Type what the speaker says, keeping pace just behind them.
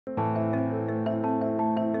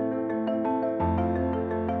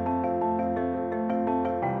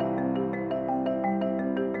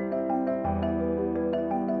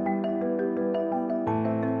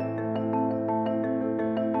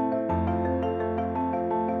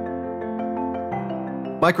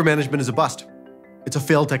Micromanagement is a bust. It's a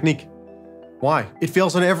failed technique. Why? It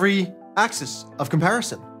fails on every axis of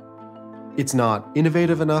comparison. It's not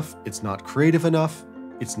innovative enough, it's not creative enough,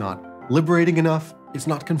 it's not liberating enough, it's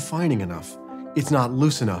not confining enough, it's not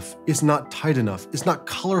loose enough, it's not tight enough, it's not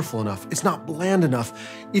colorful enough, it's not bland enough,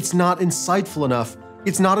 it's not insightful enough,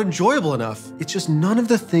 it's not enjoyable enough. It's just none of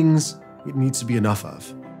the things it needs to be enough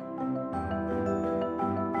of.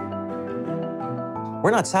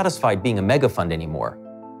 We're not satisfied being a mega fund anymore.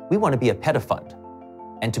 We want to be a petafund.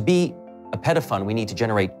 And to be a petafund, we need to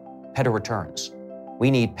generate peta returns.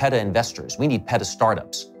 We need peta investors. We need peta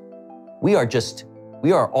startups. We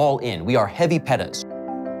are all in. We are heavy petas.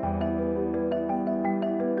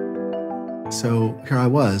 So here I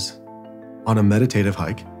was on a meditative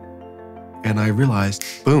hike, and I realized,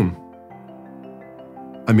 boom,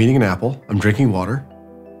 I'm eating an apple, I'm drinking water,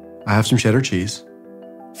 I have some cheddar cheese,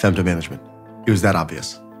 Femto-Management. It was that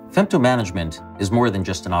obvious. Femto-Management is more than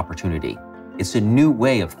just an opportunity. It's a new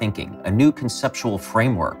way of thinking, a new conceptual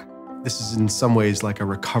framework. This is in some ways like a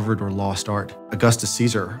recovered or lost art. Augustus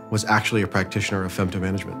Caesar was actually a practitioner of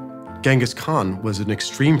Femto-Management. Genghis Khan was an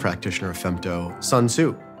extreme practitioner of Femto. Sun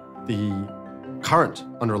Tzu, the current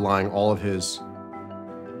underlying all of his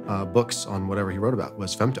books on whatever he wrote about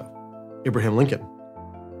was Femto. Abraham Lincoln,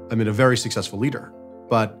 I mean, a very successful leader,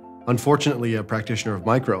 but unfortunately a practitioner of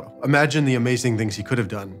micro. Imagine the amazing things he could have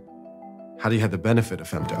done had he had the benefit of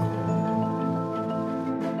Femto.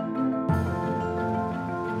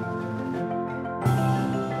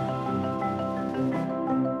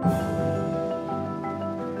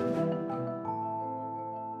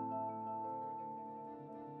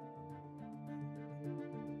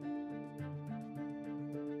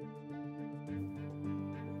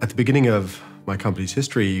 At the beginning of my company's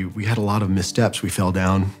history, we had a lot of missteps. We fell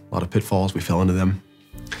down, a lot of pitfalls, we fell into them.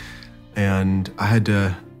 And I had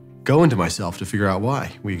to go into myself to figure out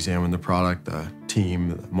why. We examined the product, the team,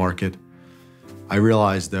 the market. I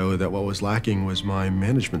realized, though, that what was lacking was my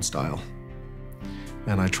management style.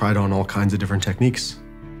 And I tried on all kinds of different techniques.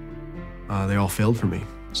 They all failed for me,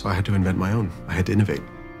 so I had to invent my own. I had to innovate.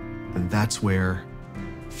 And that's where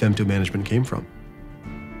Femto-Management came from.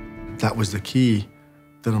 That was the key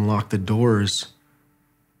that unlocked the doors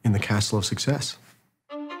in the castle of success.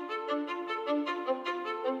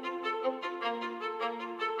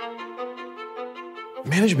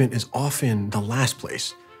 Management is often the last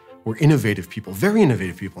place where innovative people, very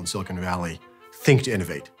innovative people in Silicon Valley, think to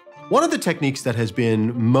innovate. One of the techniques that has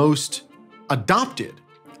been most adopted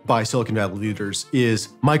by Silicon Valley leaders is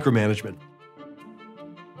micromanagement.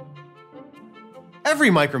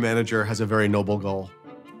 Every micromanager has a very noble goal.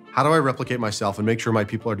 How do I replicate myself and make sure my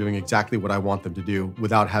people are doing exactly what I want them to do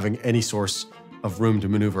without having any source of room to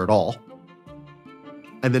maneuver at all?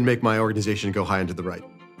 And then make my organization go high and to the right.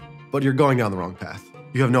 But you're going down the wrong path.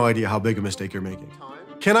 You have no idea how big a mistake you're making.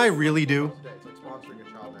 Can I really do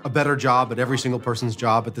a better job at every single person's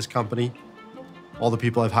job at this company? All the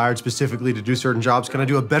people I've hired specifically to do certain jobs, can I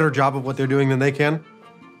do a better job of what they're doing than they can?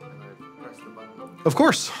 Of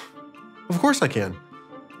course I can.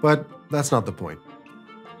 But that's not the point.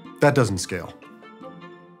 That doesn't scale.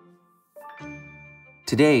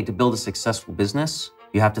 Today, to build a successful business,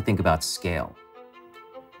 you have to think about scale.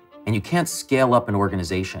 And you can't scale up an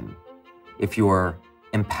organization if you're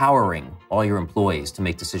empowering all your employees to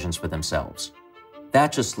make decisions for themselves.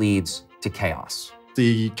 That just leads to chaos.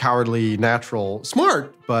 The cowardly, natural,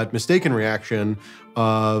 smart, but mistaken reaction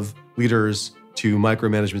of leaders to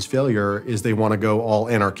micromanagement's failure is they want to go all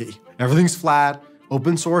anarchy. Everything's flat,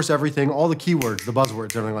 open source everything, all the keywords, the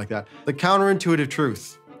buzzwords, everything like that. The counterintuitive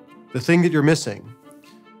truth, the thing that you're missing,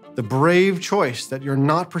 the brave choice that you're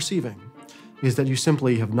not perceiving is that you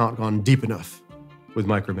simply have not gone deep enough with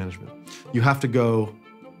micromanagement. You have to go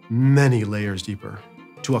many layers deeper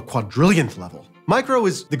to a quadrillionth level. Micro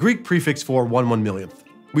is the Greek prefix for 1/1,000,000th.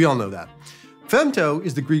 We all know that. Femto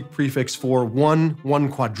is the Greek prefix for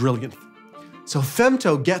 1/1,000,000,000th. So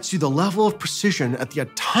Femto gets you the level of precision at the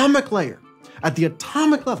atomic layer, at the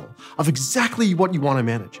atomic level of exactly what you want to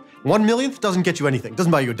manage. 1/1,000,000th doesn't get you anything,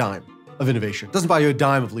 doesn't buy you a dime of innovation, doesn't buy you a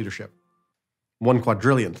dime of leadership.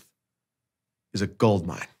 1/4,000,000,000th is a gold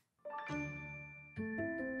mine.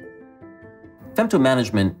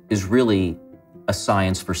 Femto-Management is really a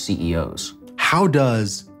science for CEOs. How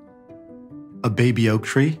does a baby oak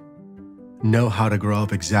tree know how to grow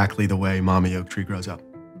up exactly the way mommy oak tree grows up?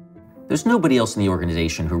 There's nobody else in the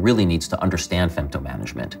organization who really needs to understand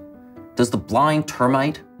Femto-Management. Does the blind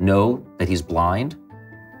termite know that he's blind?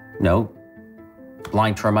 No. The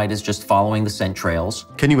blind termite is just following the scent trails.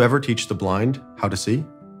 Can you ever teach the blind how to see?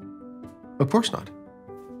 Of course not.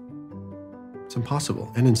 It's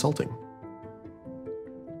impossible and insulting.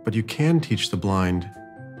 but you can teach the blind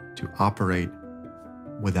to operate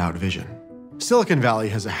without vision. Silicon Valley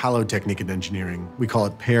has a hallowed technique in engineering. We call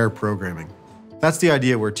it pair programming. That's the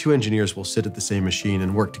idea where two engineers will sit at the same machine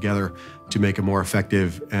and work together to make a more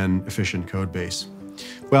effective and efficient code base.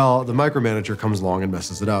 Well, the micromanager comes along and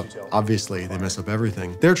messes it up. Obviously, they mess up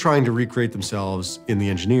everything. They're trying to recreate themselves in the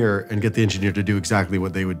engineer and get the engineer to do exactly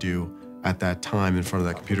what they would do at that time in front of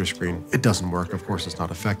that computer screen. It doesn't work. Of course, it's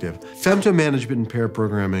not effective. Femto-Management and pair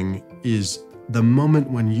programming is the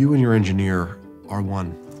moment when you and your engineer are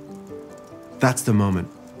one. That's the moment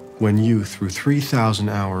when you, through 3,000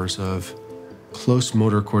 hours of close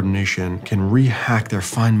motor coordination, can rehack their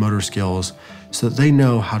fine motor skills so that they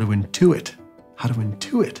know how to intuit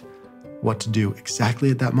what to do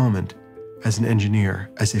exactly at that moment as an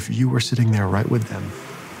engineer, as if you were sitting there right with them.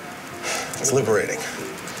 It's liberating.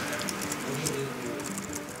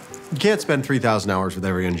 You can't spend 3,000 hours with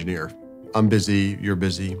every engineer. I'm busy, you're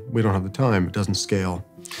busy, we don't have the time, it doesn't scale.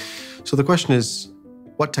 So the question is,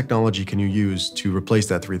 what technology can you use to replace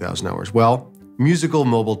that 3,000 hours? Well, musical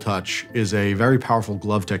mobile touch is a very powerful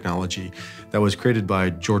glove technology that was created by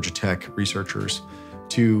Georgia Tech researchers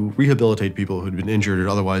to rehabilitate people who'd been injured or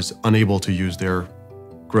otherwise unable to use their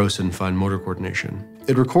gross and fine motor coordination.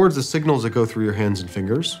 It records the signals that go through your hands and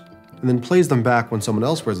fingers, and then plays them back when someone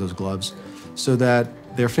else wears those gloves so that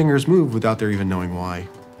their fingers move without their even knowing why.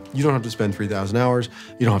 You don't have to spend 3,000 hours,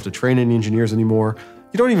 you don't have to train any engineers anymore,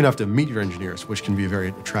 you don't even have to meet your engineers, which can be a very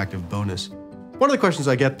attractive bonus. One of the questions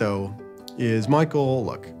I get though is, Michael,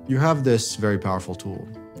 look, you have this very powerful tool,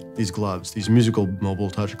 these gloves, these musical mobile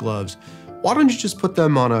touch gloves. Why don't you just put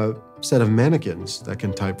them on a set of mannequins that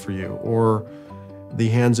can type for you, or the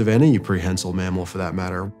hands of any prehensile mammal for that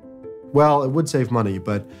matter? Well, it would save money,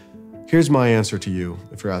 but here's my answer to you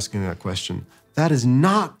if you're asking that question. That is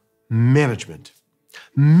not management.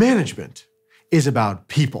 Management is about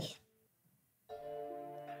people.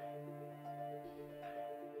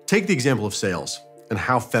 Take the example of sales and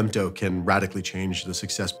how Femto can radically change the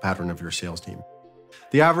success pattern of your sales team.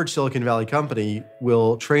 The average Silicon Valley company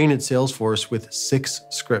will train its sales force with 6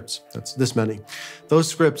 scripts. That's this many. Those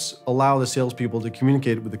scripts allow the salespeople to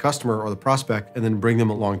communicate with the customer or the prospect and then bring them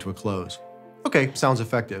along to a close. Okay, sounds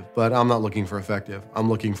effective, but I'm not looking for effective. I'm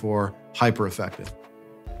looking for hyper-effective.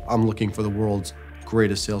 I'm looking for the world's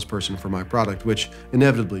greatest salesperson for my product, which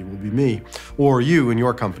inevitably will be me, or you in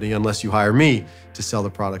your company, unless you hire me to sell the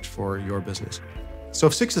product for your business. So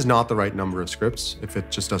if 6 is not the right number of scripts, if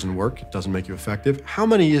it just doesn't work, it doesn't make you effective, how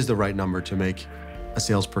many is the right number to make a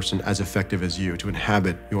salesperson as effective as you, to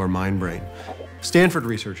inhabit your mind brain? Stanford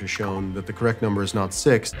research has shown that the correct number is not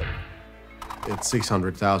 6, it's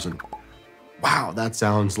 600,000. Wow, that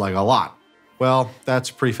sounds like a lot. Well,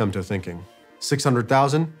 that's pre-Femto thinking.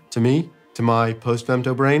 600,000, to me, to my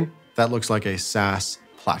post-Femto brain, that looks like a SaaS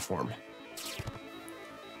platform.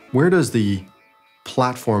 Where does the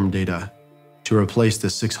platform data to replace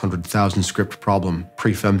the 600,000 script problem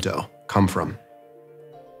pre-Femto come from?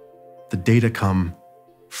 The data come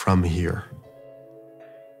from here.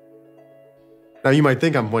 Now you might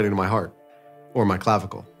think I'm pointing to my heart or my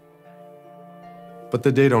clavicle, but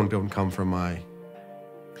the data don't come from my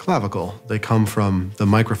clavicle. They come from the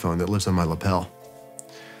microphone that lives on my lapel.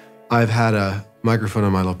 I've had a microphone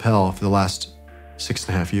on my lapel for the last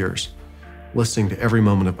 6.5 years, listening to every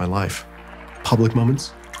moment of my life. Public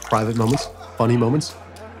moments, private moments, funny moments,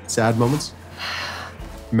 sad moments,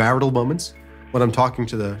 marital moments, when I'm talking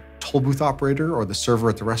to the toll booth operator or the server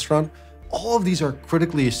at the restaurant. All of these are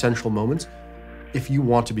critically essential moments if you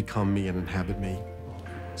want to become me and inhabit me.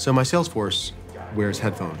 So my sales force wears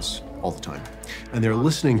headphones all the time, and they're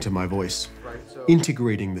listening to my voice,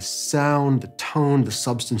 integrating the sound, the tone, the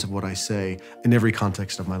substance of what I say in every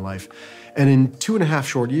context of my life. And in 2.5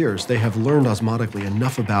 short years, they have learned osmotically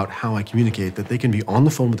enough about how I communicate that they can be on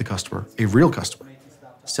the phone with the customer, a real customer,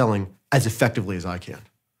 selling as effectively as I can.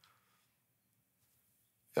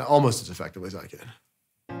 Almost as effectively as I can.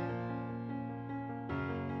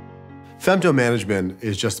 Femto-Management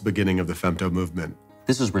is just the beginning of the Femto movement.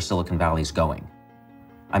 This is where Silicon Valley's going.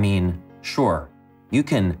 I mean, sure, you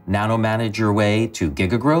can nano-manage your way to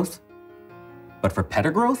giga-growth, but for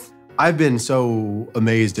petagrowth? I've been so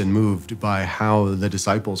amazed and moved by how the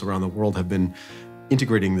disciples around the world have been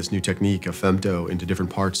integrating this new technique of Femto into different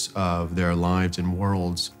parts of their lives and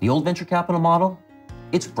worlds. The old venture capital model,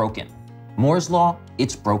 it's broken. Moore's Law,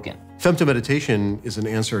 it's broken. Femto meditation is an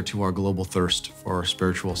answer to our global thirst for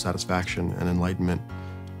spiritual satisfaction and enlightenment.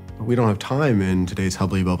 But we don't have time in today's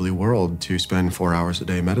hubbly-bubbly world to spend 4 hours a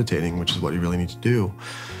day meditating, which is what you really need to do.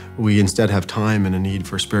 We instead have time and a need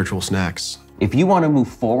for spiritual snacks. If you want to move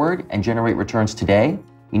forward and generate returns today,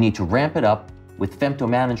 you need to ramp it up with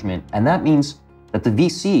Femto-Management, and that means that the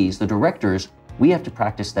VCs, the directors, we have to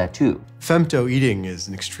practice that too. Femto eating is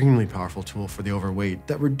an extremely powerful tool for the overweight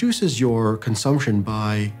that reduces your consumption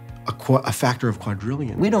by a factor of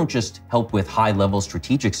quadrillion. We don't just help with high-level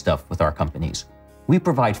strategic stuff with our companies. We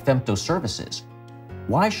provide Femto services.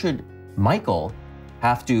 Why should Michael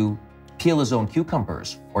have to peel his own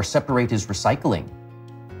cucumbers or separate his recycling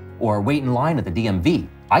or wait in line at the DMV?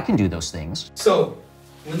 I can do those things. So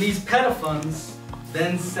when these petafunds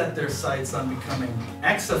then set their sights on becoming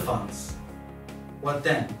exafunds, what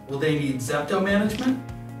then? Will they need Zepto management?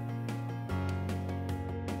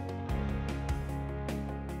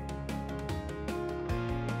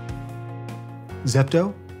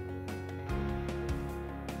 Zepto?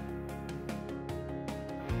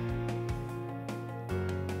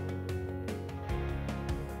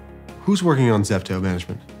 Who's working on Zepto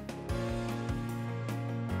management?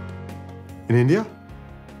 In India?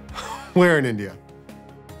 Where in India?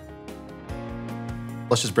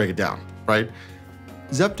 Let's just break it down, right?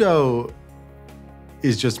 Zepto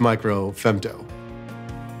is just micro femto.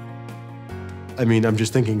 I mean, I'm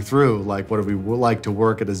just thinking through, like, what do we like to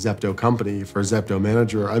work at a Zepto company for a Zepto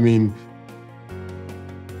manager? I mean,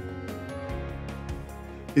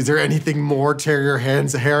 is there anything more tear your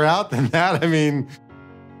hair out than that? I mean,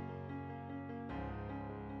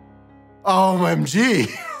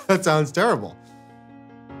 OMG, that sounds terrible.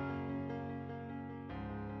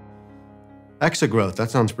 Exagrowth,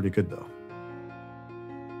 that sounds pretty good though.